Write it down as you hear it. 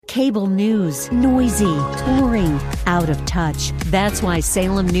Cable news, noisy, boring, out of touch. That's why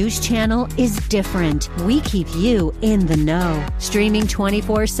Salem News Channel is different. We keep you in the know. Streaming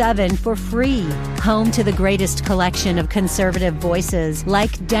 24/7 for free. Home to the greatest collection of conservative voices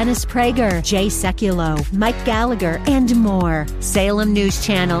like Dennis Prager, Jay Sekulow, Mike Gallagher, and more. Salem News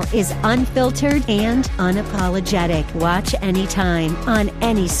Channel is unfiltered and unapologetic. Watch anytime, on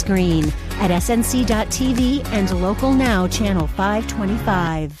any screen, at snc.tv and Local Now Channel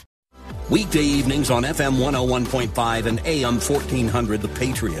 525. Weekday evenings on FM 101.5 and AM 1400 The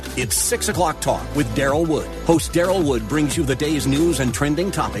Patriot. It's 6 o'clock talk with Daryl Wood. Host Daryl Wood brings you the day's news and trending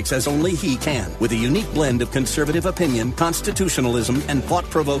topics as only he can, with a unique blend of conservative opinion, constitutionalism, and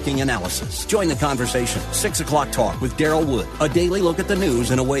thought-provoking analysis. Join the conversation. 6 o'clock talk with Daryl Wood. A daily look at the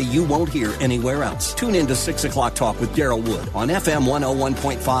news in a way you won't hear anywhere else. Tune in to 6 o'clock talk with Daryl Wood on FM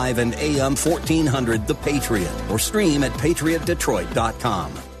 101.5 and AM 1400 The Patriot, or stream at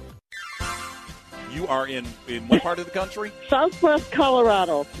patriotdetroit.com. You are in what part of the country? Southwest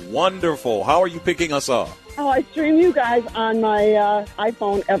Colorado. Wonderful. How are you picking us up? Oh, I stream you guys on my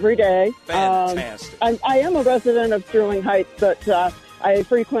iPhone every day. Fantastic. I am a resident of Sterling Heights, but I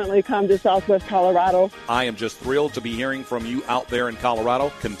frequently come to Southwest Colorado. I am just thrilled to be hearing from you out there in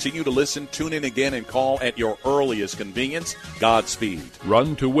Colorado. Continue to listen, tune in again, and call at your earliest convenience. Godspeed.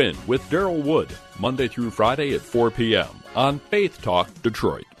 Run to Win with Daryl Wood, Monday through Friday at 4 p.m. on Faith Talk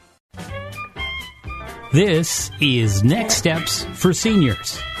Detroit. This is Next Steps for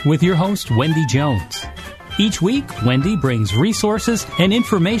Seniors with your host, Wendy Jones. Each week, Wendy brings resources and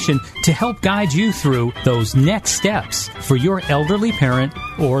information to help guide you through those next steps for your elderly parent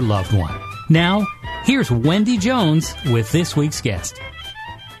or loved one. Now, here's Wendy Jones with this week's guest.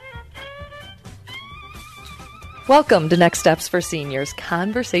 Welcome to Next Steps for Seniors,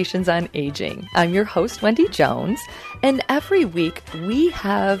 Conversations on Aging. I'm your host, Wendy Jones, and every week we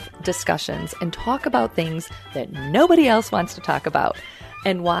have discussions and talk about things that nobody else wants to talk about.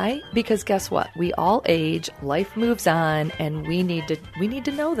 And why? Because guess what? We all age, life moves on, and we need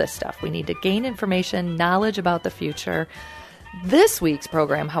to know this stuff. We need to gain information, knowledge about the future. This week's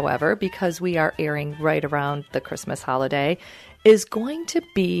program, however, because we are airing right around the Christmas holiday, is going to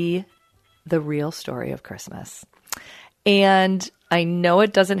be the real story of Christmas. And I know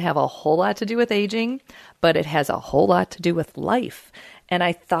it doesn't have a whole lot to do with aging, but it has a whole lot to do with life. And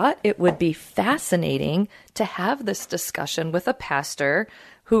I thought it would be fascinating to have this discussion with a pastor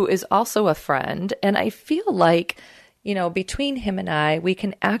who is also a friend. And I feel like, between him and I, we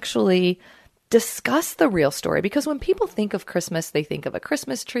can actually discuss the real story. Because when people think of Christmas, they think of a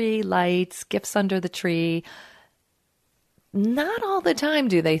Christmas tree, lights, gifts under the tree. Not all the time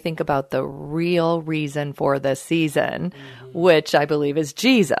do they think about the real reason for the season, which I believe is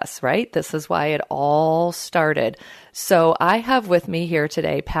Jesus, right? This is why it all started. So I have with me here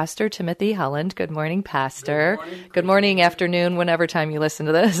today Pastor Timothy Holland. Good morning, Pastor. Good morning, afternoon, whenever time you listen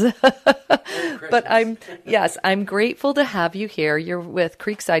to this. But I'm grateful to have you here. You're with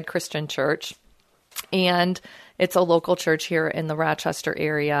Creekside Christian Church, and it's a local church here in the Rochester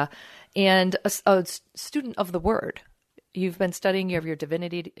area, and a student of the Word. You've been studying, you have your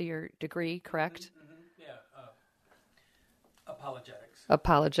degree, correct?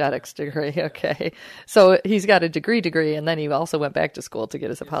 Apologetics degree, okay. So he's got a degree, and then he also went back to school to get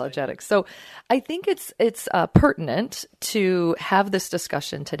his apologetics. So I think it's pertinent to have this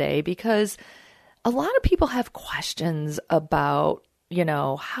discussion today because a lot of people have questions about,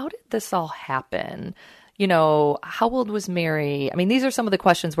 how did this all happen? How old was Mary? I mean, these are some of the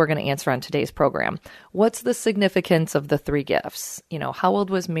questions we're going to answer on today's program. What's the significance of the three gifts? How old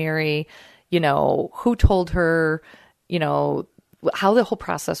was Mary? Who told her? How the whole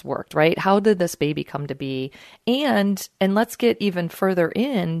process worked, right? How did this baby come to be? And let's get even further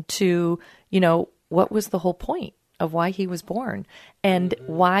into, what was the whole point of why he was born and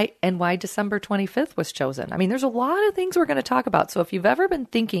why December 25th was chosen. I mean, there's a lot of things we're going to talk about. So if you've ever been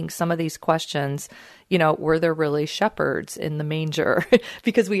thinking some of these questions, were there really shepherds in the manger?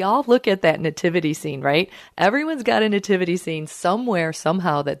 Because we all look at that nativity scene, right? Everyone's got a nativity scene somewhere,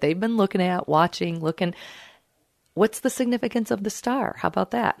 somehow that they've been looking at, looking. What's the significance of the star? How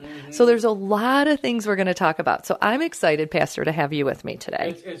about that? So there's a lot of things we're going to talk about. So I'm excited, Pastor, to have you with me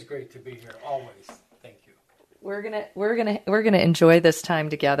today. It's great to be here, always. We're gonna enjoy this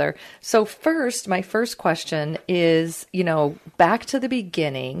time together. So first, my first question is, back to the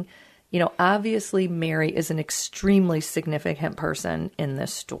beginning. Obviously Mary is an extremely significant person in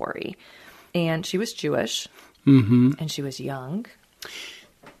this story, and she was Jewish, and she was young.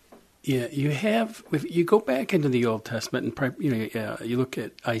 Yeah, if you go back into the Old Testament and you look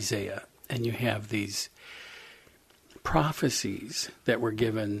at Isaiah, and you have these prophecies that were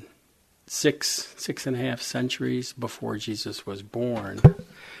given 6.5 centuries before Jesus was born,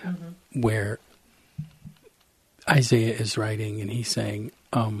 where Isaiah is writing and he's saying,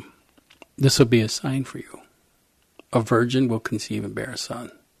 this will be a sign for you. A virgin will conceive and bear a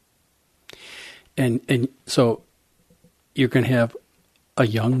son. And so you're going to have a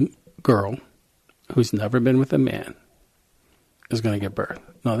young girl who's never been with a man is going to give birth.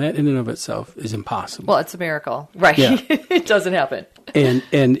 Now, that in and of itself is impossible. Well, it's a miracle. Right. Yeah. It doesn't happen. And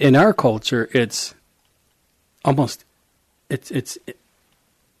in our culture, it's almost, it's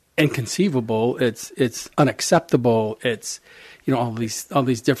inconceivable. It's unacceptable. It's, all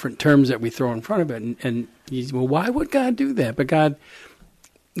these different terms that we throw in front of it. And well, why would God do that? But God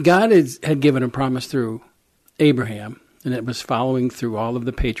had given a promise through Abraham, and it was following through all of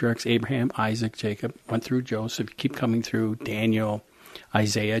the patriarchs, Abraham, Isaac, Jacob, went through Joseph, keep coming through Daniel,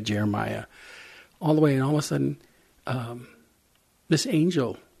 Isaiah, Jeremiah, all the way, and all of a sudden, this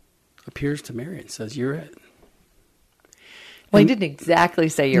angel appears to Mary and says, "You're it." Well, he didn't exactly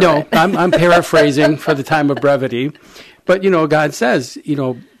say you're it. No, I'm paraphrasing for the time of brevity. But, God says,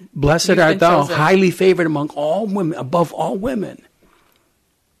 blessed art thou, chosen, highly favored among all women, above all women.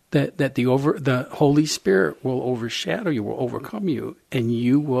 That the Holy Spirit will overshadow you, will overcome you, and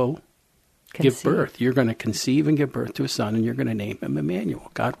you will give birth. You're going to conceive and give birth to a son, and you're going to name him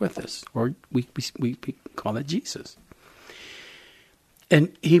Emmanuel, God with us, or we call it Jesus.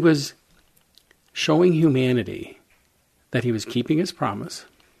 And he was showing humanity that he was keeping his promise.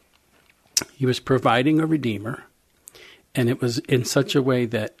 He was providing a redeemer, and it was in such a way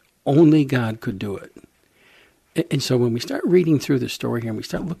that only God could do it. And so when we start reading through the story here and we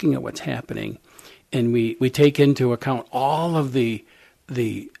start looking at what's happening, and we take into account all of the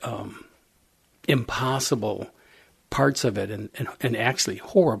impossible parts of it and actually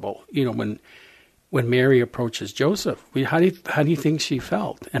horrible, when Mary approaches Joseph, how do you think she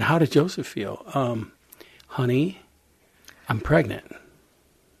felt? And how did Joseph feel? Honey, I'm pregnant.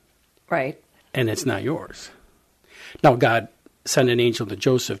 Right. And it's not yours. Now, God sent an angel to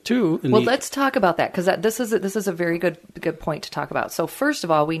Joseph too. Well, let's talk about that, because this is a very good point to talk about. So first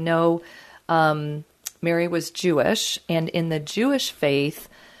of all, we know Mary was Jewish, and in the Jewish faith,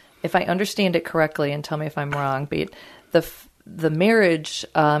 if I understand it correctly, and tell me if I'm wrong, but the marriage,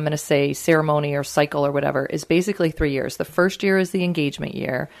 I'm going to say ceremony or cycle or whatever, is basically 3 years. The first year is the engagement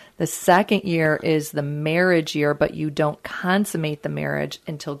year. The second year is the marriage year, but you don't consummate the marriage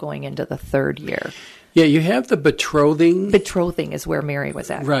until going into the third year. Yeah, you have the betrothing. Betrothing is where Mary was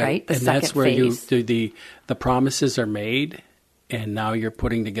at, right? The and second that's where phase. the promises are made, and now you're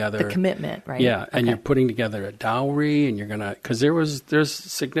putting together the commitment, right? Yeah, and you're putting together a dowry, and you're gonna, because there's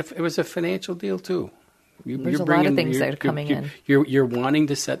significant. It was a financial deal too. There's a lot of things that are coming in. You're wanting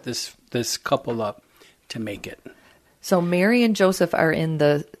to set this couple up to make it. So Mary and Joseph are in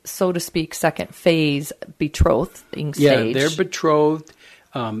the, so to speak, second phase betrothing stage. Yeah, they're betrothed.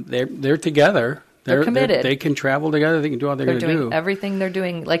 They're together. They're committed. They can travel together. They can do all they're going to do. Doing everything they're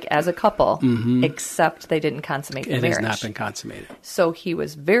doing, like as a couple, except they didn't consummate the marriage. It has not been consummated. So he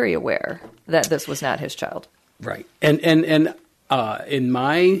was very aware that this was not his child. Right. And in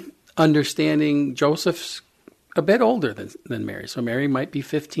my understanding, Joseph's a bit older than Mary. So Mary might be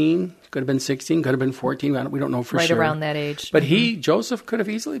 15, could have been 16, could have been 14. We don't know for sure. Right around that age. But Joseph could have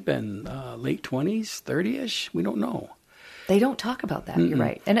easily been late 20s, 30-ish. We don't know. They don't talk about that. You're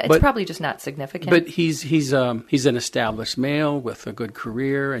right, and it's probably just not significant. But he's an established male with a good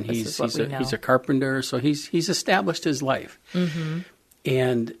career, and he's a carpenter, so he's established his life. Mm-hmm.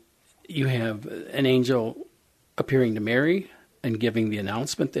 And you have an angel appearing to Mary and giving the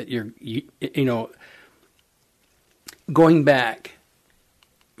announcement that you going back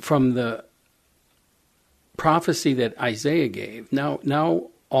from the prophecy that Isaiah gave. Now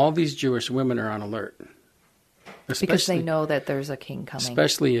all these Jewish women are on alert. Because they know that there's a king coming.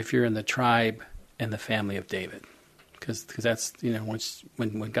 Especially if you're in the tribe and the family of David. Because that's,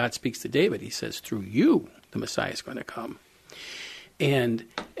 when God speaks to David, he says, through you, the Messiah is going to come. And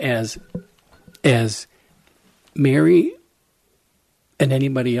as Mary and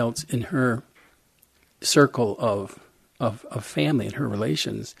anybody else in her circle of family and her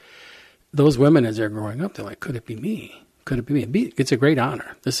relations, those women, as they're growing up, they're like, could it be me? Could it be me? It's a great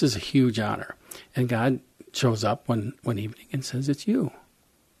honor. This is a huge honor. And God shows up one evening and says, it's you.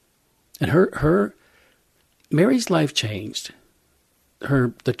 And Mary's life changed.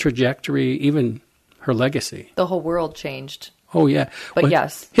 The trajectory, even her legacy. The whole world changed. Oh, yeah. But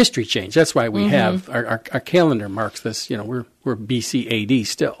yes. History changed. That's why we have, our calendar marks this, we're BC AD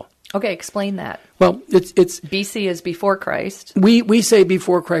still. Okay, explain that. Well, it's BC is before Christ. We say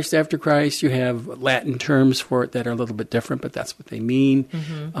before Christ, after Christ. You have Latin terms for it that are a little bit different, but that's what they mean.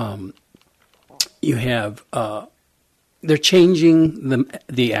 Mm-hmm. You have they're changing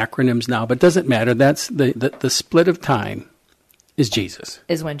the acronyms now, but it doesn't matter. That's the split of time is Jesus.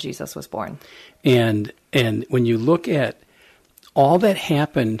 Is when Jesus was born. And when you look at all that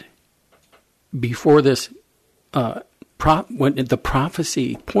happened before this, when the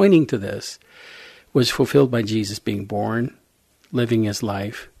prophecy pointing to this was fulfilled by Jesus being born, living his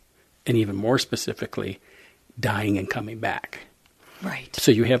life, and even more specifically, dying and coming back. Right.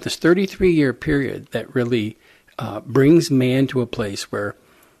 So you have this 33-year period that really brings man to a place where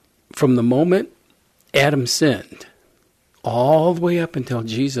from the moment Adam sinned all the way up until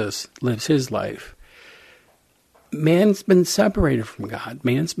Jesus lives his life, man's been separated from God.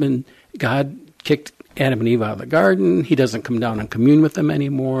 God kicked Adam and Eve out of the garden. He doesn't come down and commune with them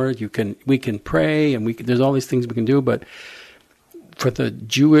anymore. We can pray, and there's all these things we can do, but for the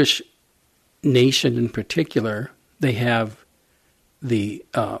Jewish nation in particular, they have the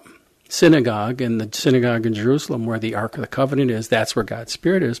synagogue, and the synagogue in Jerusalem where the Ark of the Covenant is. That's where God's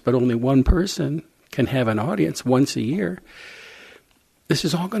Spirit is, but only one person can have an audience once a year. This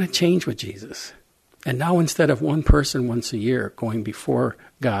is all going to change with Jesus. And now instead of one person once a year going before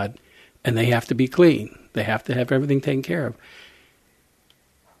God, and they have to be clean, they have to have everything taken care of,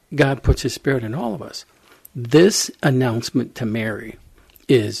 God puts his Spirit in all of us. This announcement to Mary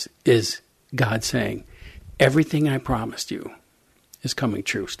is God saying, everything I promised you is coming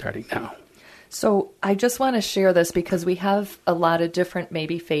true starting now. So I just want to share this because we have a lot of different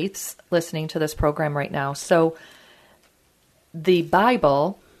maybe faiths listening to this program right now. So the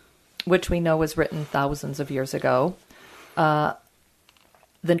Bible, which we know was written thousands of years ago, the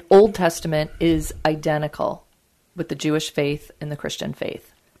Old Testament is identical with the Jewish faith and the Christian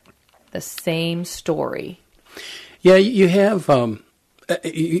faith. The same story. Yeah, you have...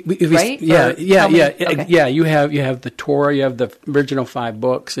 right? Yeah. Okay. Yeah. You have the Torah, you have the original 5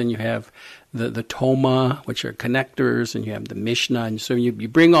 books, and you have the Toma, which are connectors, and you have the Mishnah, and so you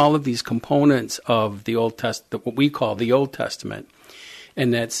bring all of these components of the Old Testament, what we call the Old Testament,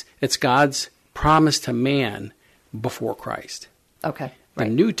 and it's God's promise to man before Christ. Okay. The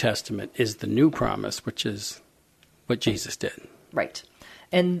New Testament is the new promise, which is what Jesus did. Right.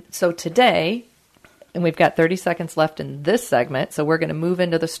 And so today, and we've got 30 seconds left in this segment, so we're going to move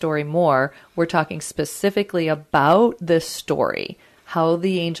into the story more. We're talking specifically about this story, how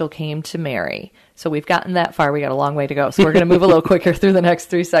the angel came to Mary. So we've gotten that far. We got a long way to go. So we're going to move a little quicker through the next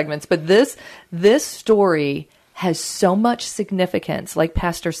 3 segments. But this story has so much significance. Like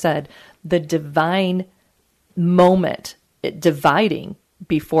Pastor said, the divine moment, dividing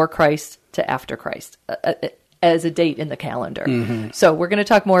before Christ to after Christ as a date in the calendar. Mm-hmm. So we're going to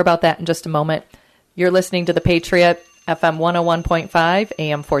talk more about that in just a moment. You're listening to The Patriot, FM 101.5,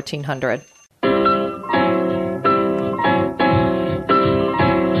 AM 1400.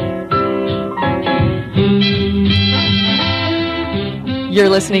 You're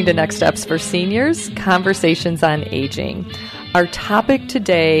listening to Next Steps for Seniors, Conversations on Aging. Our topic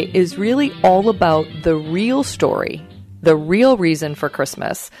today is really all about the real story, the real reason for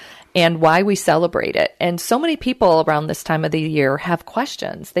Christmas, and why we celebrate it. And so many people around this time of the year have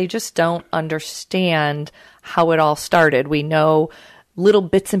questions. They just don't understand how it all started. We know little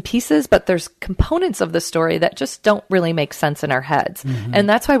bits and pieces, but there's components of the story that just don't really make sense in our heads. Mm-hmm. And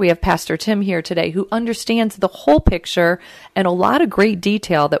that's why we have Pastor Tim here today, who understands the whole picture and a lot of great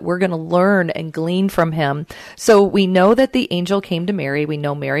detail that we're going to learn and glean from him. So we know that the angel came to Mary. We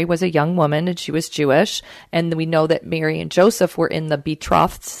know Mary was a young woman and she was Jewish. And we know that Mary and Joseph were in the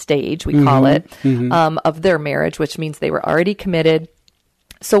betrothed stage, we call it, of their marriage, which means they were already committed.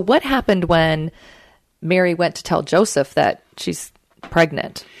 So what happened when Mary went to tell Joseph that she's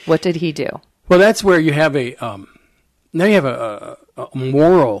pregnant? What did he do? Well, that's where you have a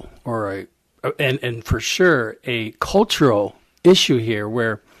moral or and for sure a cultural issue here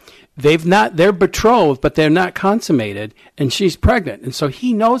where they're betrothed, but they're not consummated, and she's pregnant, and so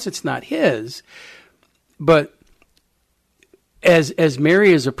he knows it's not his. But as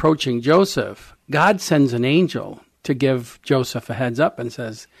Mary is approaching Joseph, God sends an angel to give Joseph a heads up and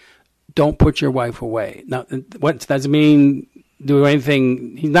says, "Don't put your wife away." Now, what does it mean? Do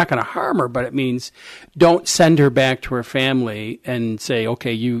anything? He's not going to harm her, but it means don't send her back to her family and say,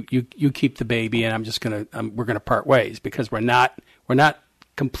 "Okay, you keep the baby, and we're going to part ways," because we're not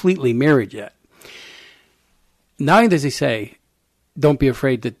completely married yet. Not only does he say, "Don't be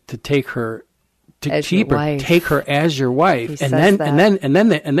afraid to take her to keep her, take her as your wife," and then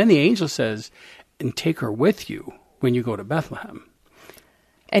the angel says, "And take her with you when you go to Bethlehem."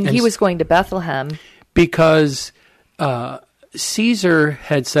 And he was going to Bethlehem because Caesar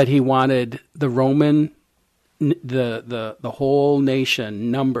had said he wanted the Roman, the whole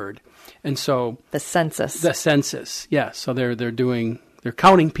nation numbered, and so the census. Yeah. So they're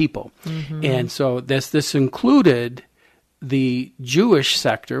counting people, and so this included the Jewish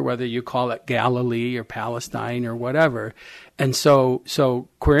sector, whether you call it Galilee or Palestine or whatever. And so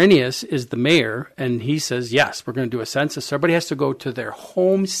Quirinius is the mayor, and he says, yes, we're going to do a census. So everybody has to go to their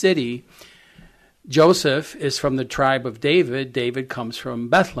home city. Joseph is from the tribe of David. David comes from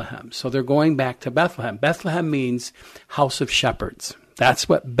Bethlehem. So they're going back to Bethlehem. Bethlehem means house of shepherds. That's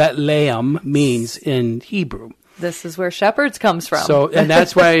what Bethlehem means in Hebrew. This is where shepherds comes from. So, and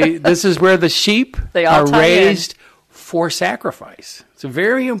that's why this is where the sheep are raised for sacrifice. It's a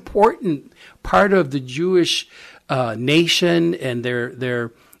very important part of the Jewish nation, and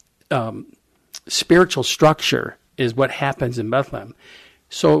their spiritual structure is what happens in Bethlehem.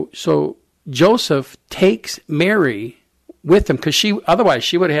 So Joseph takes Mary with him because otherwise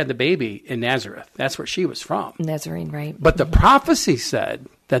she would have had the baby in Nazareth. That's where she was from. Nazarene, right? But the prophecy said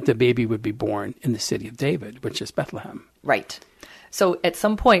that the baby would be born in the city of David, which is Bethlehem. Right. So at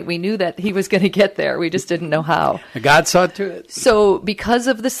some point we knew that he was going to get there. We just didn't know how. God saw to it. So because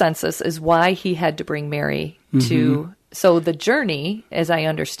of the census is why he had to bring Mary to. So the journey, as I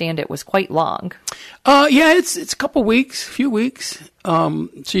understand it, was quite long. Yeah, it's a couple weeks, few weeks. So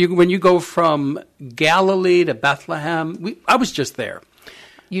when you go from Galilee to Bethlehem, I was just there.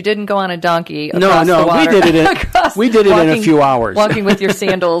 You didn't go on a donkey across the water. We did it in a few hours. Walking with your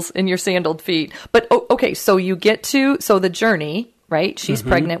sandals and your sandaled feet. But, okay, so you get to, the journey, right? She's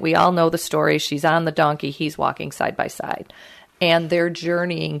pregnant. We all know the story. She's on the donkey. He's walking side by side. And they're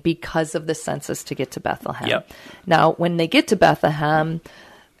journeying because of the census to get to Bethlehem. Yep. Now, when they get to Bethlehem,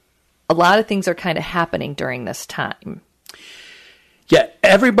 a lot of things are kind of happening during this time. Yeah,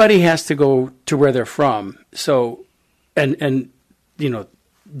 everybody has to go to where they're from. So, and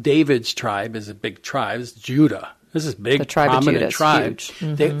David's tribe is a big tribe. It's Judah. This is big, prominent tribe.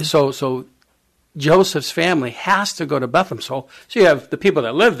 So Joseph's family has to go to Bethlehem. So you have the people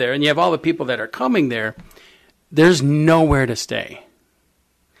that live there, and you have all the people that are coming there. There's nowhere to stay.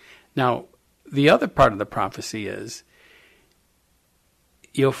 Now, the other part of the prophecy is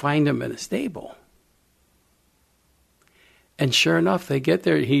you'll find him in a stable. And sure enough, they get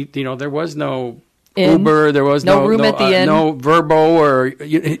there. There was no Uber, there was no room at the inn, no Verbo, or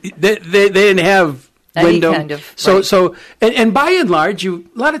they didn't have window. Kind of, so by and large, a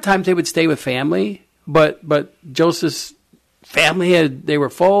lot of times they would stay with family, but Joseph's family they were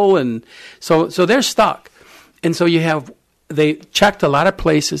full, and so they're stuck. And so they checked a lot of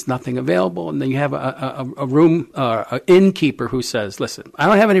places, nothing available, and then you have a room, an innkeeper who says, listen, I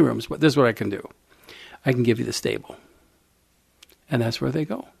don't have any rooms, but this is what I can do. I can give you the stable. And that's where they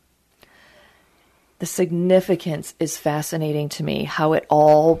go. The significance is fascinating to me, how it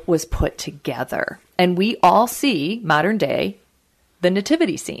all was put together. And we all see, modern day, the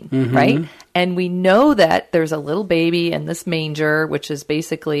nativity scene, right? And we know that there's a little baby in this manger, which is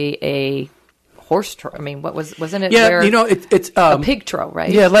basically a horse trough. I mean, wasn't it? Yeah, it's a pig trough, right?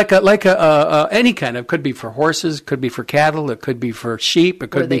 Yeah, like any kind of, could be for horses, could be for cattle, it could be for sheep,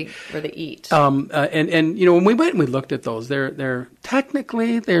 it could be where they eat. And when we went and we looked at those, they're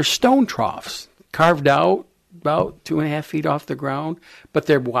technically stone troughs carved out about 2.5 feet off the ground, but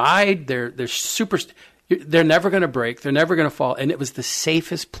they're wide. They're super. They're never going to break. They're never going to fall. And it was the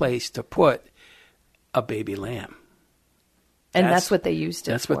safest place to put a baby lamb. And that's what they used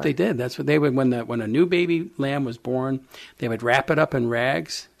it for. That's what they did. That's what they would, when a new baby lamb was born, they would wrap it up in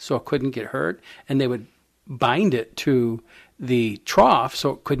rags so it couldn't get hurt, and they would bind it to the trough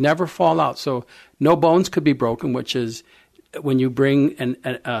so it could never fall out. So no bones could be broken, which is when you bring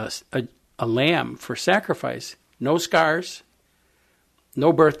a lamb for sacrifice, no scars,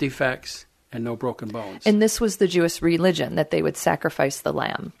 no birth defects, and no broken bones. And this was the Jewish religion, that they would sacrifice the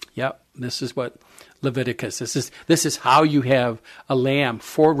lamb. Yep. This is what Leviticus. This is how you have a lamb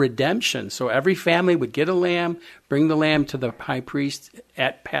for redemption. So every family would get a lamb, bring the lamb to the high priest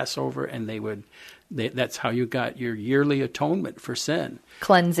at Passover, and that's how you got your yearly atonement for sin.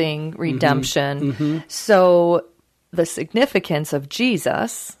 Cleansing, redemption. So the significance of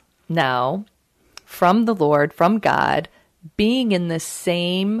Jesus now, from the Lord, from God, being in the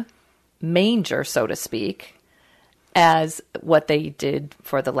same manger, so to speak, as what they did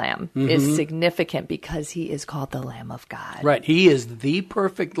for the lamb is significant because he is called the Lamb of God. Right. He is the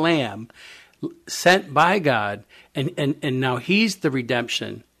perfect lamb sent by God, and now he's the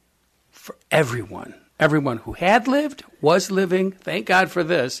redemption for everyone. Everyone who had lived, was living, thank God for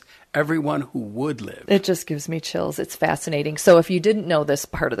this, everyone who would live. It just gives me chills. It's fascinating. So if you didn't know this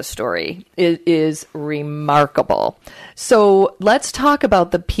part of the story, it is remarkable. So let's talk about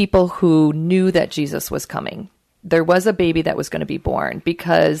the people who knew that Jesus was coming. There was a baby that was going to be born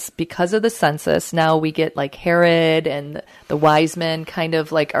because of the census. Now we get like Herod and the wise men kind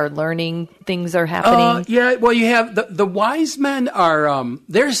of like are learning things are happening. Yeah, well, you have the wise men are,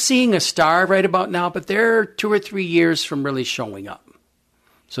 they're seeing a star right about now, but they're 2 or 3 years from really showing up.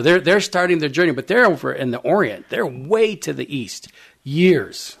 So they're starting their journey, but they're over in the Orient. They're way to the east,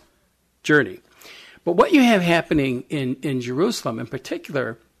 years journey. But what you have happening in Jerusalem in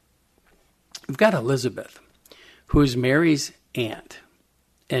particular, you've got Elizabeth, who's Mary's aunt,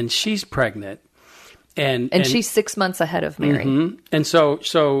 and she's pregnant, and she's 6 months ahead of Mary. Mm-hmm. And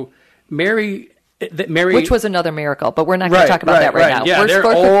so Mary, which was another miracle, but we're not going to talk about that right now. Yeah, we're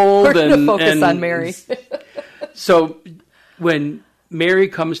old going to focus on Mary. So when Mary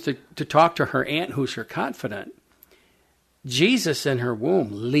comes to talk to her aunt, who's her confidant, Jesus in her womb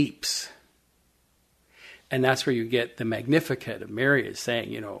leaps, and that's where you get the Magnificat of Mary is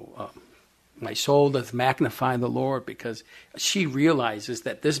saying, my soul doth magnify the Lord, because she realizes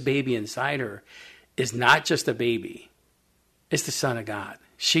that this baby inside her is not just a baby. It's the Son of God.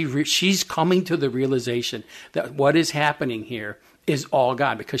 She's coming to the realization that what is happening here is all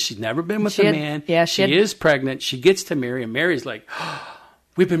God, because she's never been with a man. Yeah, she is pregnant. She gets to Mary, and Mary's like,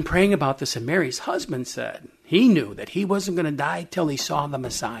 we've been praying about this. And Mary's husband said he knew that he wasn't going to die till he saw the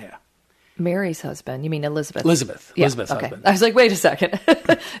Messiah. Mary's husband? You mean Elizabeth? Elizabeth's okay. husband. I was like, wait a second.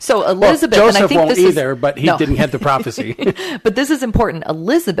 So Elizabeth, Joseph and I think won't this either, but he didn't have the prophecy. But this is important.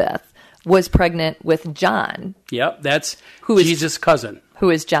 Elizabeth was pregnant with John. Yep, that's Jesus' cousin.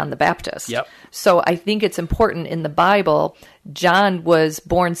 Who is John the Baptist. Yep. So I think it's important in the Bible, John was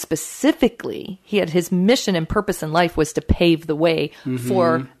born specifically, he had his mission and purpose in life was to pave the way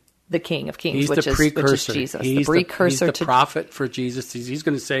for the King of Kings, which is Jesus. He's the precursor he's the prophet for Jesus. He's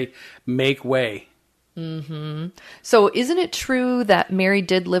going to say, make way. Mm-hmm. So isn't it true that Mary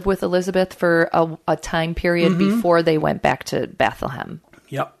did live with Elizabeth for a time period before they went back to Bethlehem?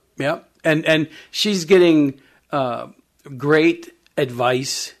 Yep. And she's getting great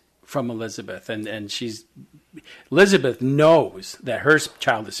advice from Elizabeth, and Elizabeth knows that her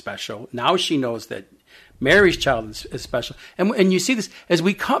child is special. Now she knows that Mary's child is special. And you see this, as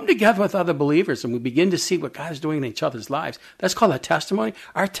we come together with other believers and we begin to see what God is doing in each other's lives, that's called a testimony.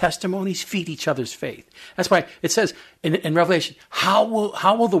 Our testimonies feed each other's faith. That's why it says in Revelation, how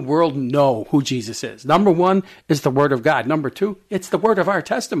will the world know who Jesus is? Number one is the word of God. Number two, it's the word of our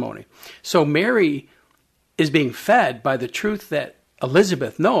testimony. So Mary is being fed by the truth that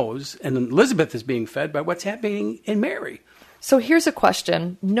Elizabeth knows, and Elizabeth is being fed by what's happening in Mary. So here's a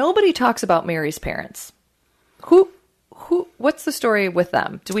question. Nobody talks about Mary's parents. What's the story with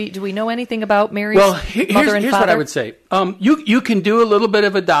them? Do we know anything about Mary's mother and father? Here's what I would say. You can do a little bit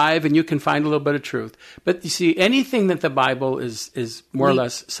of a dive and you can find a little bit of truth. But you see, anything that the Bible is more or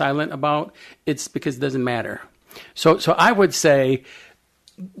less silent about, it's because it doesn't matter. So I would say,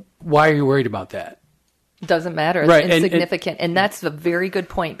 why are you worried about that? Doesn't matter. It's right. insignificant. And that's a very good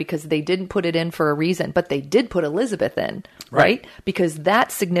point, because they didn't put it in for a reason, but they did put Elizabeth in, right? Because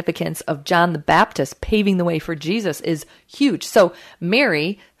that significance of John the Baptist paving the way for Jesus is huge. So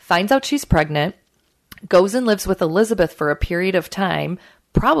Mary finds out she's pregnant, goes and lives with Elizabeth for a period of time,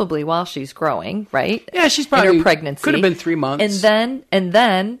 probably while she's growing, right? Yeah, she's probably in her pregnancy. Could have been 3 months. And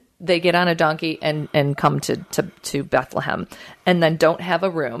then they get on a donkey and come to Bethlehem, and then don't have a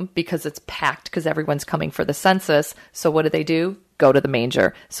room because it's packed because everyone's coming for the census. So what do? Go to the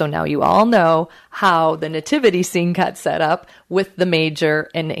manger. So now you all know how the nativity scene got set up with the manger.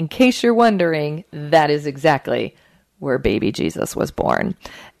 And in case you're wondering, that is exactly where baby Jesus was born.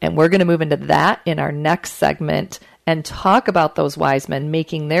 And we're going to move into that in our next segment and talk about those wise men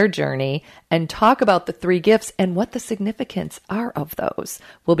making their journey and talk about the 3 gifts and what the significance are of those.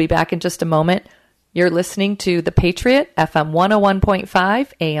 We'll be back in just a moment. You're listening to The Patriot, FM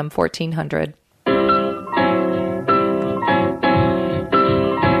 101.5, AM 1400.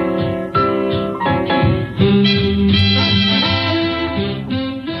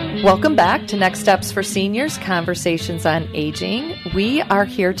 Welcome back to Next Steps for Seniors, Conversations on Aging. We are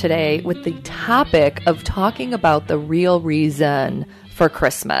here today with the topic of talking about the real reason for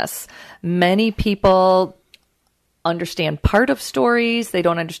Christmas. Many people understand part of stories. They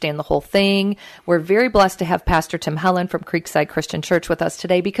don't understand the whole thing. We're very blessed to have Pastor Tim Helen from Creekside Christian Church with us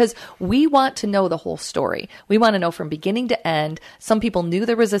today, because we want to know the whole story. We want to know from beginning to end. Some people knew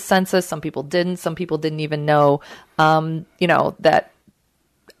there was a census. Some people didn't. Some people didn't even know, that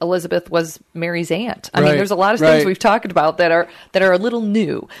Elizabeth was Mary's aunt. I mean, there's a lot of things we've talked about that are a little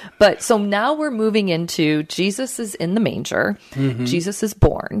new. But so now we're moving into Jesus is in the manger. Mm-hmm. Jesus is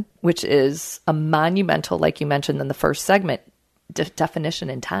born, which is a monumental, like you mentioned in the first segment, definition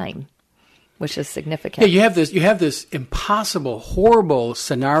in time, which is significant. Yeah, you have this impossible, horrible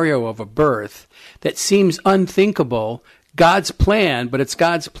scenario of a birth that seems unthinkable. God's plan, but it's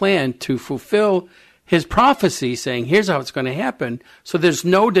God's plan to fulfill his prophecy saying, here's how it's going to happen. So there's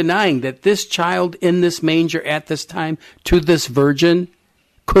no denying that this child in this manger at this time to this virgin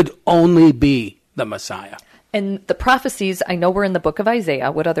could only be the Messiah. And the prophecies, I know we're in the book of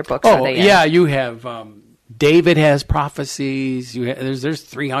Isaiah. What other books are they in? Yeah, you have David has prophecies. There's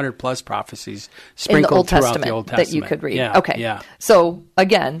 300 plus prophecies sprinkled throughout the Old Testament that you could read. Yeah, okay. Yeah. So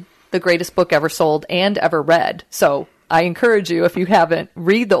again, the greatest book ever sold and ever read. So I encourage you, if you haven't,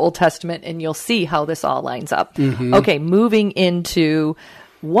 read the Old Testament and you'll see how this all lines up. Mm-hmm. Okay, moving into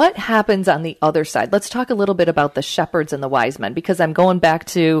what happens on the other side. Let's talk a little bit about the shepherds and the wise men, because I'm going back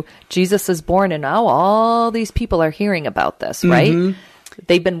to Jesus is born and now all these people are hearing about this, right? Mm-hmm.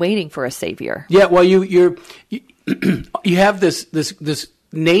 They've been waiting for a savior. Yeah, well, you have this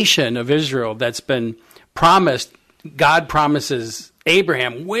nation of Israel that's been promised. God promises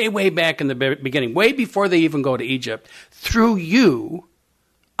Abraham way back in the beginning, way before they even go to Egypt, through you,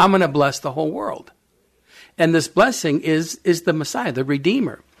 I'm going to bless the whole world. And this blessing is the Messiah, the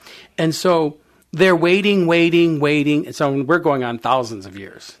Redeemer. And so they're waiting. And so we're going on thousands of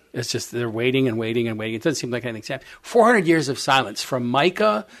years. It's just they're waiting and waiting. It doesn't seem like anything's happening. 400 years of silence. From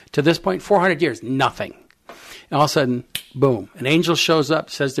Micah to this point, 400 years, nothing. And all of a sudden, boom, an angel shows up,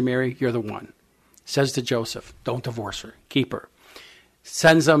 says to Mary, you're the one. Says to Joseph, don't divorce her, keep her.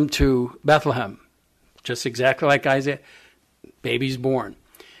 Sends them to Bethlehem, just exactly like Isaiah. Baby's born.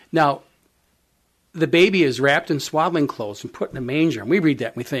 Now, the baby is wrapped in swaddling clothes and put in a manger. And we read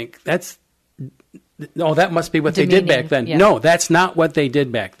that and we think, that must be what they did back then. Yeah. No, that's not what they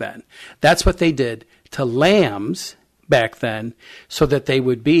did back then. That's what they did to lambs back then so that they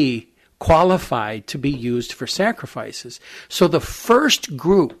would be qualified to be used for sacrifices. So the first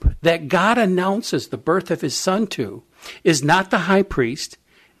group that God announces the birth of his son to is not the high priest,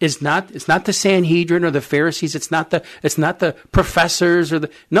 it's not the Sanhedrin or the Pharisees, it's not the professors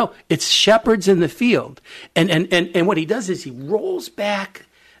it's shepherds in the field. And what he does is he rolls back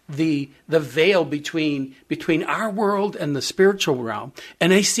the veil between our world and the spiritual realm,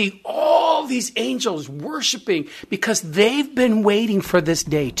 and they see all these angels worshiping because they've been waiting for this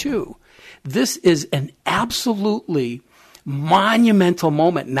day too. This is an absolutely monumental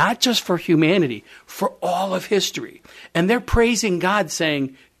moment, not just for humanity, for all of history. And they're praising God,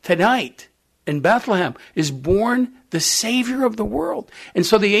 saying, tonight in Bethlehem is born the Savior of the world. And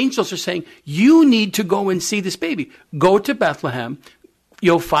so the angels are saying, you need to go and see this baby. Go to Bethlehem.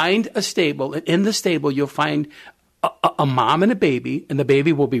 You'll find a stable. And in the stable, you'll find a mom and a baby, and the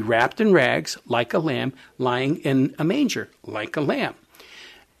baby will be wrapped in rags like a lamb, lying in a manger like a lamb.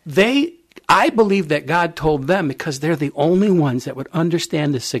 I believe that God told them because they're the only ones that would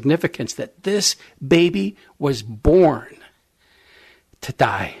understand the significance that this baby was born to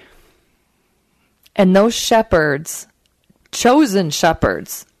die. And those shepherds, chosen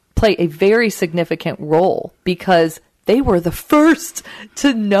shepherds, play a very significant role because they were the first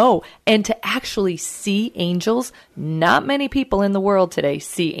to know and to actually see angels. Not many people in the world today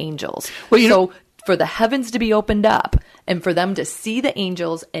see angels. Well, for the heavens to be opened up and for them to see the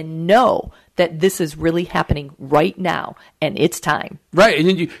angels and know that this is really happening right now and it's time.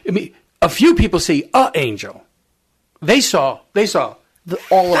 Right. And a few people see an angel. They saw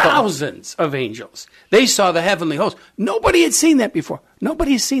all thousands of angels. They saw the heavenly host. Nobody had seen that before.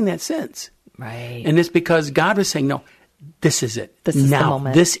 Nobody has seen that since. Right. And it's because God was saying, no, this is it. This is the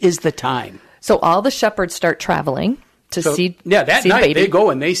moment. This is the time. So all the shepherds start traveling to see that see night the baby. They go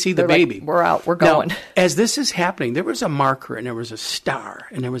and they see the baby. Like, we're out. We're going. Now, as this is happening, there was a marker and there was a star.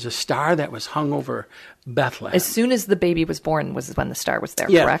 And there was a star that was hung over Bethlehem. As soon as the baby was born was when the star was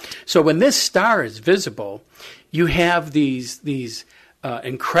there, yeah. Correct? So when this star is visible, you have these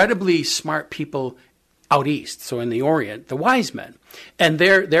incredibly smart people out east, so in the Orient, the wise men. And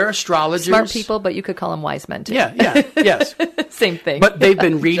they're astrologers. Smart people, but you could call them wise men too. Yeah, yes. Same thing. But they've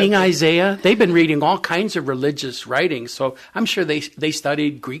been reading Isaiah. They've been reading all kinds of religious writings. So I'm sure they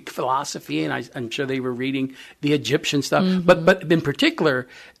studied Greek philosophy, and I'm sure they were reading the Egyptian stuff. Mm-hmm. But in particular,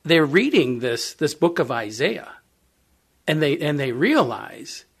 they're reading this book of Isaiah. And they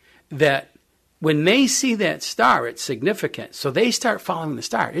realize that when they see that star, it's significant. So they start following the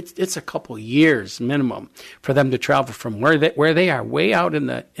star. It's a couple years minimum for them to travel from where they are, way out in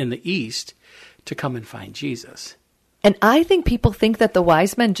the east, to come and find Jesus. And I think people think that the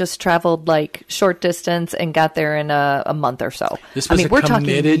wise men just traveled like short distance and got there in a month or so. This was we're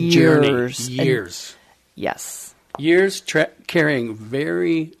committed talking journey. Years. Yes. Years carrying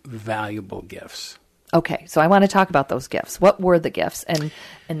very valuable gifts. Okay, so I want to talk about those gifts. What were the gifts and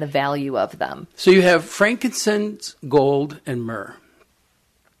the value of them? So you have frankincense, gold, and myrrh.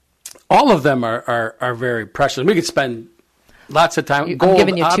 All of them are very precious. We could spend lots of time. Gold, I'm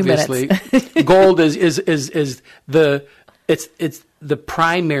giving you 2 obviously, minutes. gold is the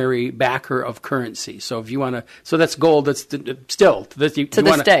primary backer of currency. So if you want to, so that's gold. That's still to this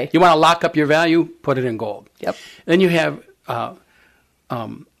day. You want to lock up your value, put it in gold. Yep. Then you have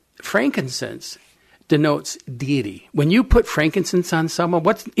frankincense. Denotes deity. When you put frankincense on someone,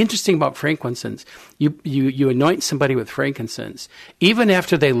 what's interesting about frankincense, you anoint somebody with frankincense. Even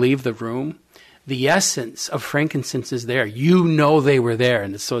after they leave the room, the essence of frankincense is there. You know they were there.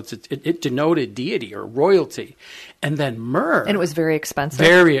 And so it denoted deity or royalty. And then myrrh. And it was very expensive.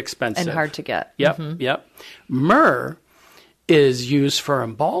 Very expensive. And hard to get. Yep, yep. Myrrh is used for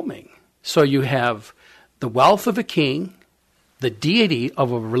embalming. So you have the wealth of a king, the deity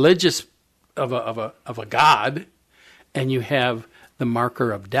of a religious of a god, and you have the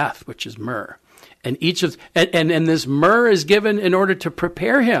marker of death, which is myrrh. And each of and this myrrh is given in order to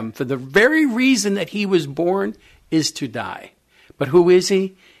prepare him for the very reason that he was born is to die. But who is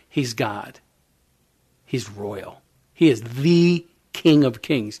he? He's God. He's royal. He is the King of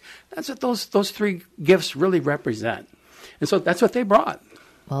Kings. That's what those three gifts really represent. And so that's what they brought.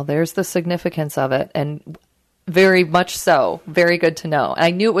 Well, there's the significance of it, and very much so. Very good to know.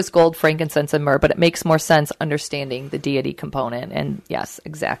 I knew it was gold, frankincense, and myrrh, but it makes more sense understanding the deity component. And yes,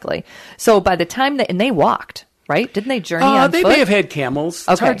 exactly. So by the time they walked, right? Didn't they journey on they foot? May have had camels.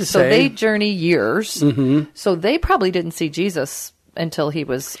 It's hard to say. So they journey years. Mm-hmm. So they probably didn't see Jesus until he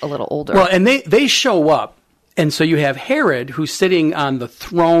was a little older. Well, and they show up. And so you have Herod, who's sitting on the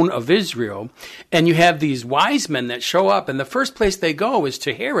throne of Israel, and you have these wise men that show up, and the first place they go is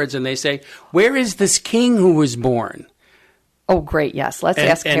to Herod's, and they say, "Where is this king who was born?" Oh, great, yes. Let's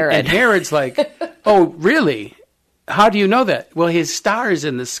ask Herod. And Herod's like, "Oh, really? How do you know that?" "Well, his star is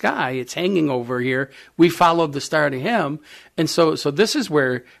in the sky. It's hanging over here. We followed the star to him." And so this is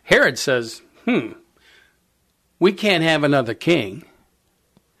where Herod says, we can't have another king.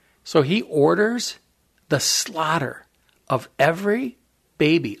 So he orders the slaughter of every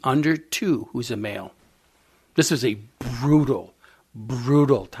baby under 2 who's a male. This was a brutal,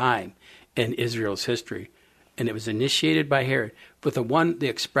 brutal time in Israel's history. And it was initiated by Herod with the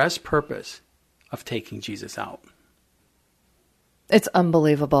express purpose of taking Jesus out. It's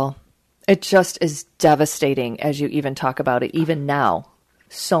unbelievable. It just is devastating as you even talk about it, even now,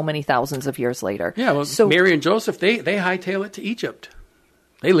 so many thousands of years later. Yeah, well, so Mary and Joseph, they hightail it to Egypt.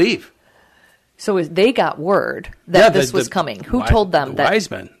 They leave. So they got word that this was coming. Who told them that? The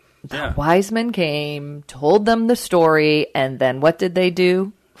wise men. The wise men came, told them the story, and then what did they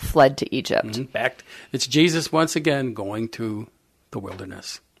do? Fled to Egypt. Mm-hmm. It's Jesus once again going to the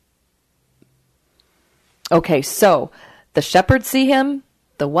wilderness. Okay, so the shepherds see him,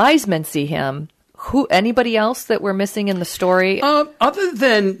 the wise men see him. Anybody else that we're missing in the story? Other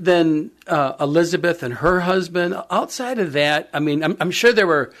than Elizabeth and her husband, outside of that, I mean, I'm sure there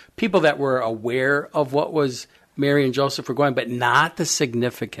were people that were aware of what was Mary and Joseph were going, but not the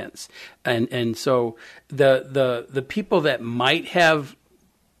significance. And so the people that might have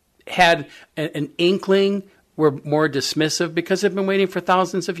had an inkling were more dismissive because they've been waiting for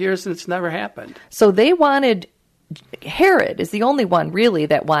thousands of years and it's never happened. So they wanted. Herod is the only one really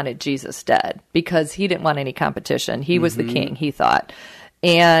that wanted Jesus dead because he didn't want any competition. He was the king, he thought.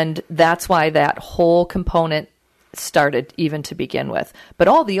 And that's why that whole component started even to begin with. But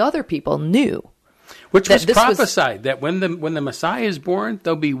all the other people knew. Which was prophesied that when the Messiah is born,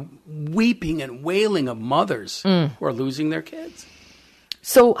 there'll be weeping and wailing of mothers who are losing their kids.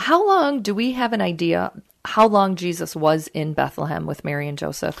 So how long, do we have an idea how long Jesus was in Bethlehem with Mary and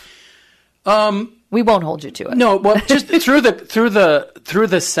Joseph? We won't hold you to it. No, well, just through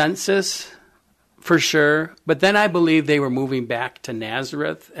the census, for sure. But then I believe they were moving back to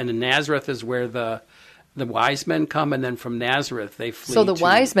Nazareth, and in Nazareth is where the wise men come, and then from Nazareth they flee. So the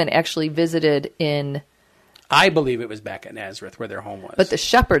wise men actually visited in. I believe it was back at Nazareth where their home was. But the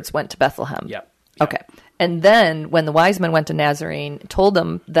shepherds went to Bethlehem. Yep. Okay, and then when the wise men went to Nazarene, told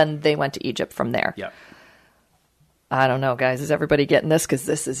them, then they went to Egypt from there. Yep. I don't know, guys. Is everybody getting this? Because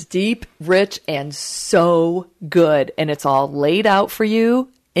this is deep, rich, and so good. And it's all laid out for you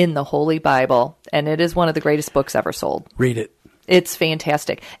in the Holy Bible. And it is one of the greatest books ever sold. Read it. It's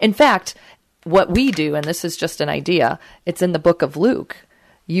fantastic. In fact, what we do, and this is just an idea, it's in the book of Luke.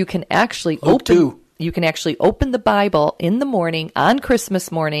 You can actually Luke 2. you can actually open the Bible in the morning on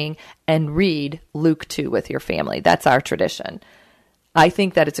Christmas morning and read Luke 2 with your family. That's our tradition. I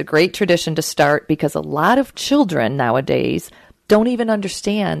think that it's a great tradition to start because a lot of children nowadays don't even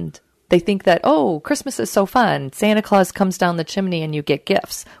understand. They think that, oh, Christmas is so fun. Santa Claus comes down the chimney and you get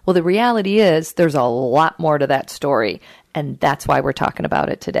gifts. Well, the reality is there's a lot more to that story, and that's why we're talking about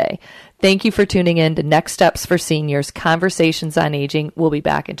it today. Thank you for tuning in to Next Steps for Seniors, Conversations on Aging. We'll be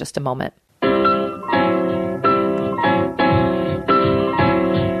back in just a moment.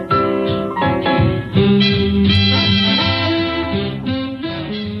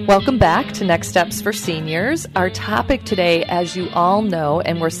 Welcome back to Next Steps for Seniors. Our topic today, as you all know,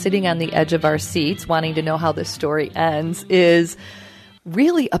 and we're sitting on the edge of our seats wanting to know how this story ends, is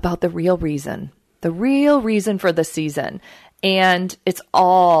really about the real reason for the season. And it's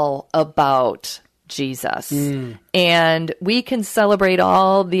all about Jesus. And we can celebrate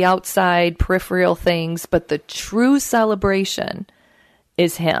all the outside peripheral things, but the true celebration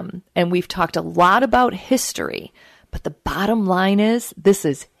is him. And we've talked a lot about history, but the bottom line is this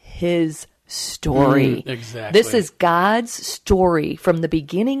is his story. Exactly. This is God's story from the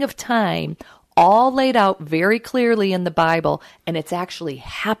beginning of time, all laid out very clearly in the Bible, and it's actually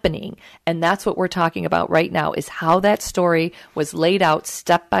happening. And that's what we're talking about right now, is how that story was laid out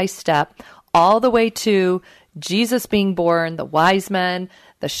step by step, all the way to Jesus being born, the wise men,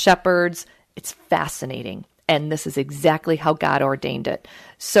 the shepherds. It's fascinating. And this is exactly how God ordained it.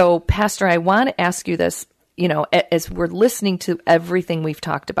 So, Pastor, I want to ask you this. You know, as we're listening to everything we've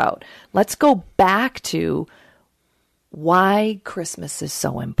talked about, let's go back to why Christmas is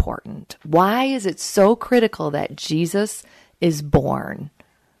so important. Why is it so critical that Jesus is born?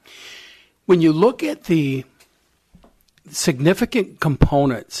 When you look at the significant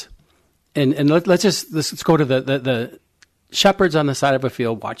components, and let's go to the shepherds on the side of a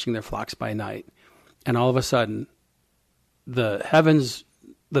field watching their flocks by night, and all of a sudden the heavens,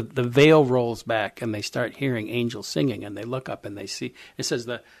 the veil rolls back and they start hearing angels singing, and they look up and they see, it says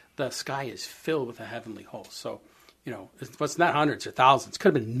the sky is filled with a heavenly host. So, you know, it's not hundreds or thousands, it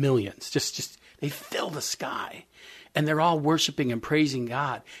could have been millions. Just they fill the sky and they're all worshiping and praising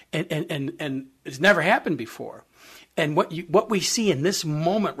God. And it's never happened before. And what we see in this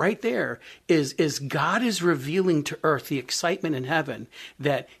moment right there is God is revealing to earth the excitement in heaven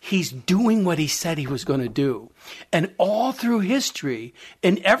that he's doing what he said he was going to do. And all through history,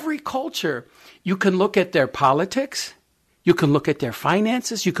 in every culture, you can look at their politics, you can look at their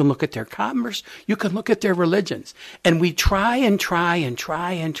finances, you can look at their commerce, you can look at their religions. And we try to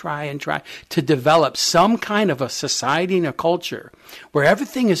develop some kind of a society and a culture where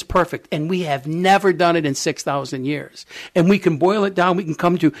everything is perfect, and we have never done it in 6,000 years. And we can boil it down, we can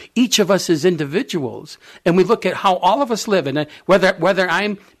come to each of us as individuals, and we look at how all of us live. And whether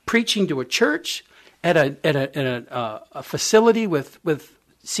I'm preaching to a church, at a facility with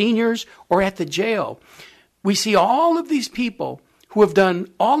seniors, or at the jail, we see all of these people who have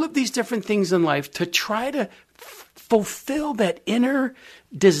done all of these different things in life to try to fulfill that inner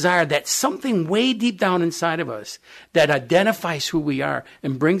desire, that something way deep down inside of us that identifies who we are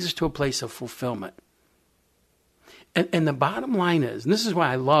and brings us to a place of fulfillment. And the bottom line is, and this is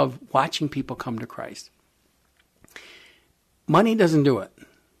why I love watching people come to Christ, money doesn't do it.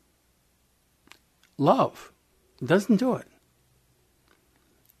 Love doesn't do it.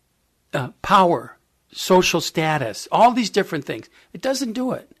 Power, social status, all these different things, it doesn't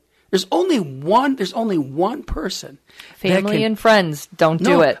do it. There's only one person. Family and friends don't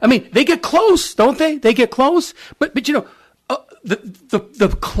do it. I mean, they get close, don't they? They get close. But you know,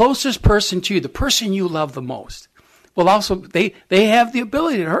 the closest person to you, the person you love the most, well, also they have the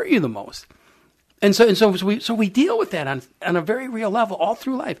ability to hurt you the most. And so we deal with that on a very real level all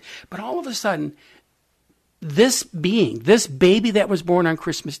through life. But all of a sudden, this baby that was born on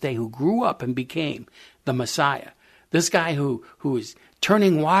Christmas Day, who grew up and became the Messiah, this guy who is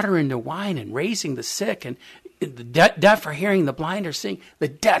turning water into wine and raising the sick, and the deaf are hearing, the blind are seeing, the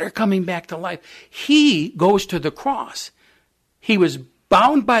dead are coming back to life. He goes to the cross. He was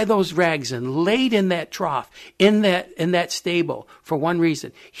bound by those rags and laid in that trough, in that stable, for one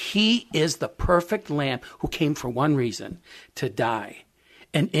reason. He is the perfect lamb who came for one reason, to die.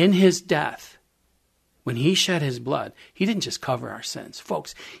 And in his death, when he shed his blood, he didn't just cover our sins.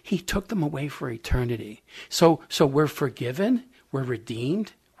 Folks, he took them away for eternity. So we're forgiven, we're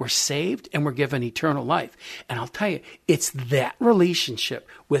redeemed, we're saved, and we're given eternal life. And I'll tell you, it's that relationship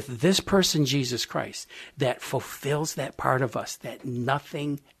with this person, Jesus Christ, that fulfills that part of us that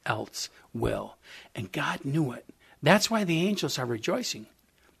nothing else will. And God knew it. That's why the angels are rejoicing,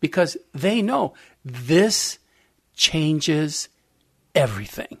 because they know this changes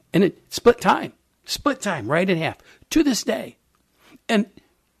everything. And it split time. Split time right in half to this day. And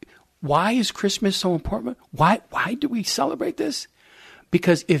why is Christmas so important? Why do we celebrate this?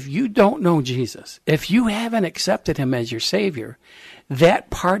 Because if you don't know Jesus, if you haven't accepted him as your Savior, that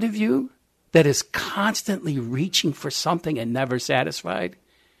part of you that is constantly reaching for something and never satisfied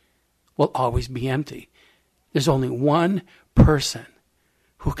will always be empty. There's only one person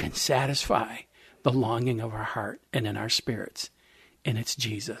who can satisfy the longing of our heart and in our spirits, and it's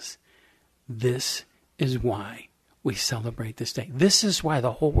Jesus. This is why we celebrate this day. This is why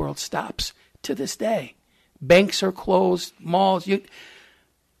the whole world stops to this day. Banks are closed, malls.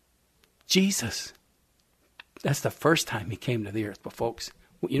 Jesus. That's the first time he came to the earth. But folks,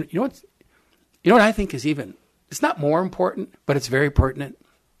 you know what I think is even, it's not more important, but it's very pertinent.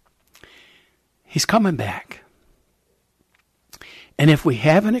 He's coming back. And if we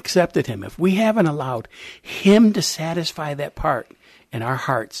haven't accepted him, if we haven't allowed him to satisfy that part in our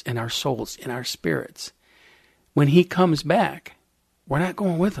hearts, in our souls, in our spirits, when he comes back, we're not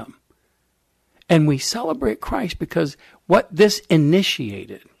going with him. And we celebrate Christ because what this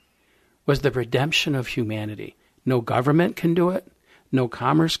initiated was the redemption of humanity. No government can do it. No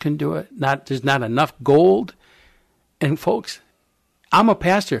commerce can do it. There's not enough gold. And folks, I'm a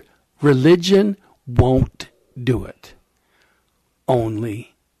pastor. Religion won't do it.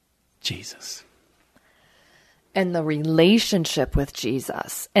 Only Jesus. And the relationship with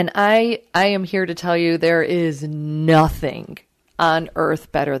Jesus. And I am here to tell you there is nothing on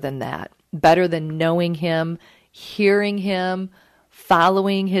earth better than that. Better than knowing him, hearing him,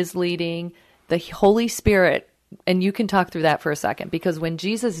 following his leading, the Holy Spirit. And you can talk through that for a second, because when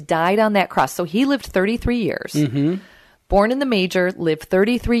Jesus died on that cross, so he lived 33 years, born in the manger, lived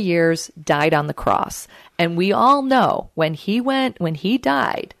 33 years, died on the cross. And we all know when he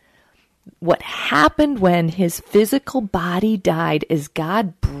died, what happened when his physical body died is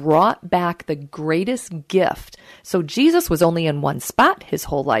God brought back the greatest gift. So Jesus was only in one spot his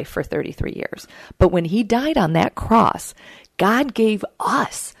whole life for 33 years. But when he died on that cross, God gave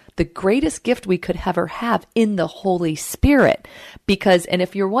us the greatest gift we could ever have in the Holy Spirit. And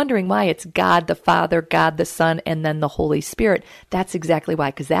if you're wondering why it's God the Father, God the Son, and then the Holy Spirit, that's exactly why.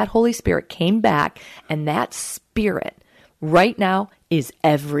 Because that Holy Spirit came back, and that Spirit right now is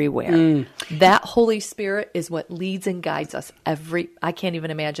everywhere. That Holy Spirit is what leads and guides us I can't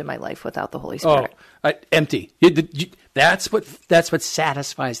even imagine my life without the Holy Spirit. Empty. That's what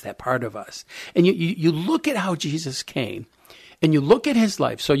satisfies that part of us. And you look at how Jesus came, and you look at his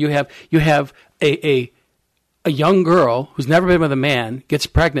life. So you have a young girl who's never been with a man, gets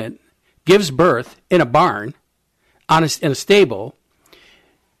pregnant, gives birth in a barn, in a stable.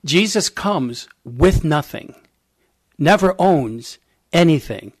 Jesus comes with nothing, never owns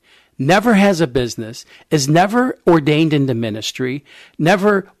anything, never has a business, is never ordained into ministry,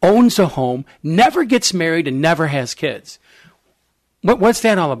 never owns a home, never gets married, and never has kids. What's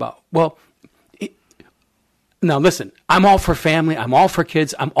that all about? Well, now listen, I'm all for family, I'm all for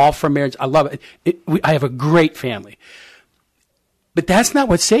kids, I'm all for marriage, I love it. I have a great family. But that's not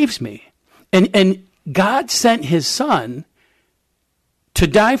what saves me. And God sent his son to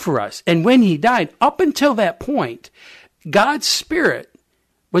die for us. And when he died, up until that point, God's Spirit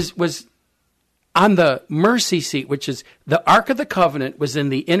was on the mercy seat, which is the Ark of the Covenant was in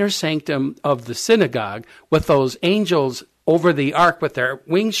the inner sanctum of the synagogue with those angels over the ark with their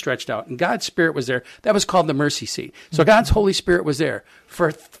wings stretched out, and God's Spirit was there. That was called the mercy seat. So God's Holy Spirit was there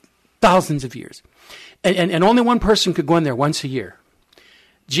for thousands of years. And only one person could go in there once a year.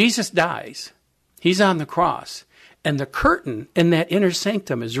 Jesus dies. He's on the cross. And the curtain in that inner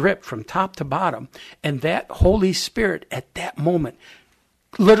sanctum is ripped from top to bottom. And that Holy Spirit at that moment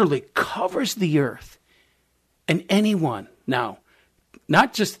literally covers the earth. And anyone now,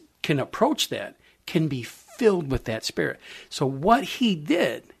 not just can approach that, can be filled with that Spirit. So what he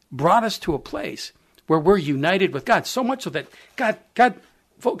did brought us to a place where we're united with God. So much so that God,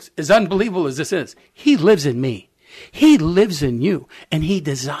 folks, as unbelievable as this is, he lives in me. He lives in you. And he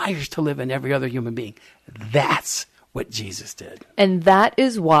desires to live in every other human being. That's what Jesus did. And that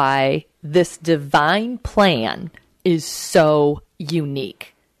is why this divine plan is so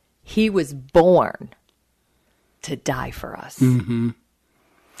unique. He was born to die for us. Mm-hmm.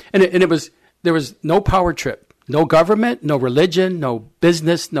 And there was no power trip, no government, no religion, no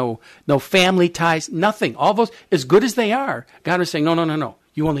business, no family ties, nothing. All those, as good as they are, God was saying, no.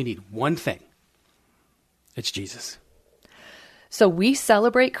 You only need one thing. It's Jesus. So we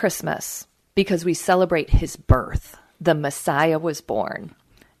celebrate Christmas because we celebrate his birth. The Messiah was born.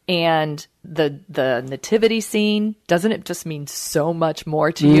 And the nativity scene, doesn't it just mean so much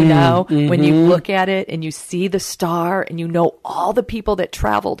more to you now when you look at it and you see the star and you know all the people that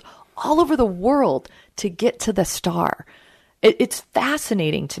traveled all over the world to get to the star. It's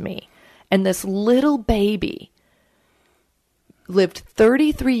fascinating to me. And this little baby lived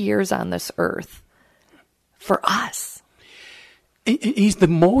 33 years on this earth for us. He's the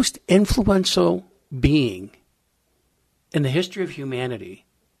most influential being in the history of humanity.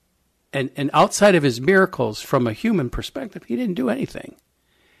 And outside of his miracles, from a human perspective, he didn't do anything.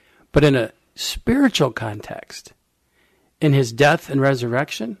 But in a spiritual context, in his death and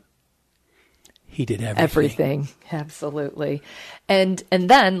resurrection, he did everything. Everything, absolutely. And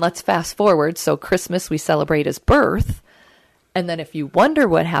then let's fast forward. So Christmas, we celebrate his birth. And then if you wonder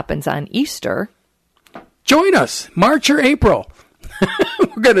what happens on Easter, join us, March or April.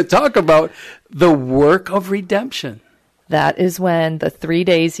 We're going to talk about the work of redemption. That is when the 3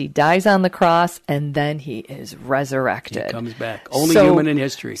 days he dies on the cross and then he is resurrected. He comes back. Only human in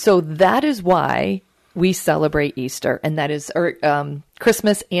history. So that is why we celebrate Easter, and that is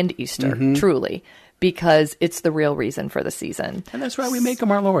Christmas and Easter, truly, because it's the real reason for the season. And that's why we make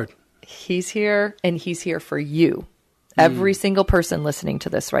him our Lord. He's here, and he's here for you. Every single person listening to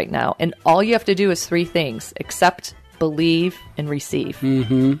this right now. And all you have to do is 3 things: accept, believe, and receive.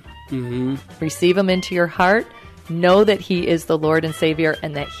 Receive him into your heart. Know that he is the Lord and Savior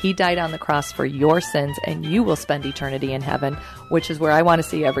and that he died on the cross for your sins, and you will spend eternity in heaven, which is where I want to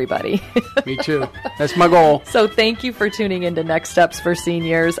see everybody. Me too. That's my goal. So thank you for tuning into Next Steps for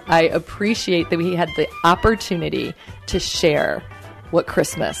Seniors. I appreciate that we had the opportunity to share what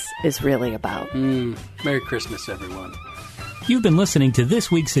Christmas is really about. Merry Christmas, everyone. You've been listening to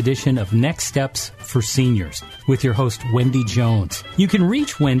this week's edition of Next Steps for Seniors with your host, Wendy Jones. You can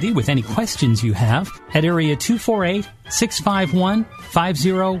reach Wendy with any questions you have at area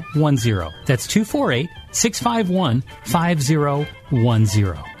 248-651-5010. That's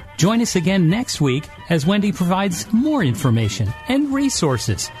 248-651-5010. Join us again next week as Wendy provides more information and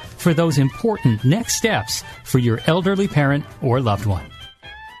resources for those important next steps for your elderly parent or loved one.